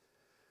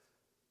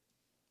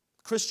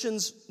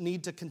 Christians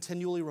need to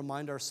continually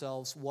remind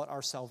ourselves what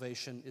our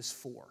salvation is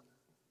for.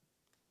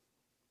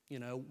 You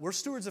know, we're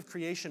stewards of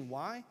creation.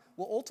 Why?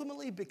 Well,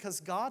 ultimately because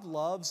God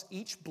loves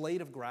each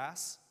blade of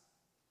grass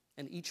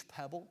and each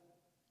pebble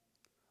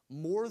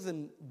more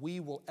than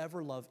we will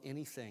ever love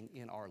anything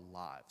in our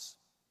lives.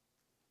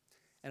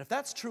 And if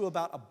that's true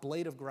about a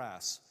blade of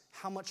grass,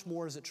 how much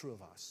more is it true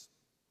of us?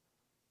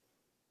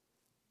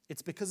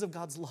 It's because of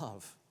God's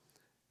love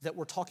that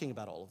we're talking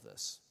about all of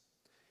this.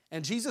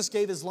 And Jesus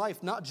gave His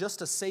life not just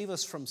to save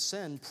us from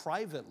sin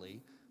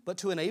privately, but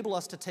to enable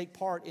us to take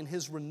part in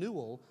His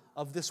renewal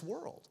of this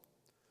world.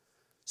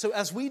 So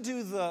as we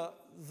do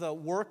the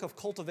work of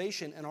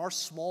cultivation in our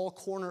small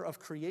corner of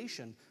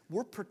creation,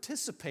 we're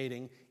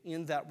participating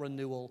in that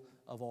renewal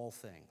of all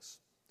things.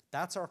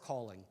 That's our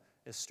calling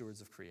as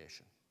stewards of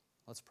creation.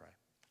 Let's pray.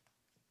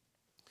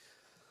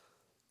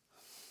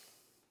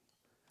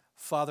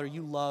 Father,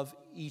 You love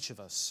each of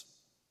us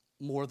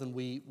more than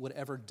we would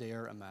ever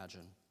dare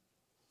imagine.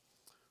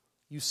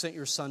 You sent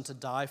Your Son to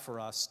die for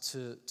us,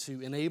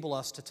 to enable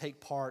us to take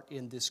part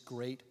in this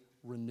great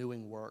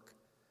renewing work.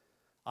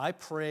 I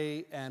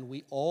pray, and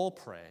we all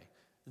pray,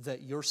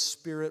 that Your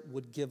Spirit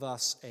would give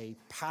us a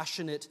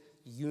passionate,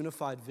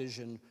 unified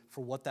vision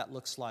for what that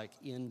looks like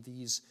in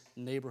these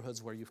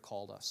neighborhoods where You've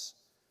called us.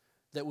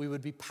 That we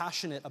would be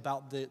passionate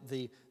about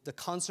the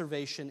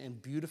conservation and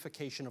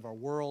beautification of our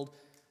world,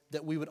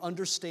 that we would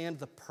understand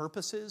the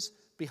purposes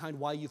behind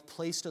why You've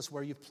placed us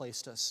where You've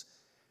placed us,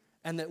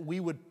 and that we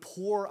would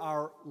pour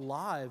our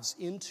lives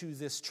into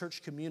this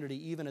church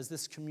community, even as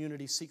this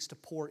community seeks to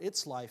pour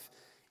its life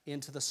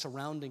into the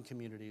surrounding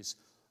communities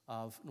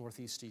of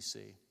Northeast DC.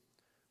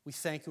 We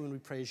thank You and we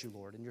praise You,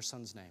 Lord, in Your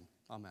Son's name.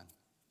 Amen.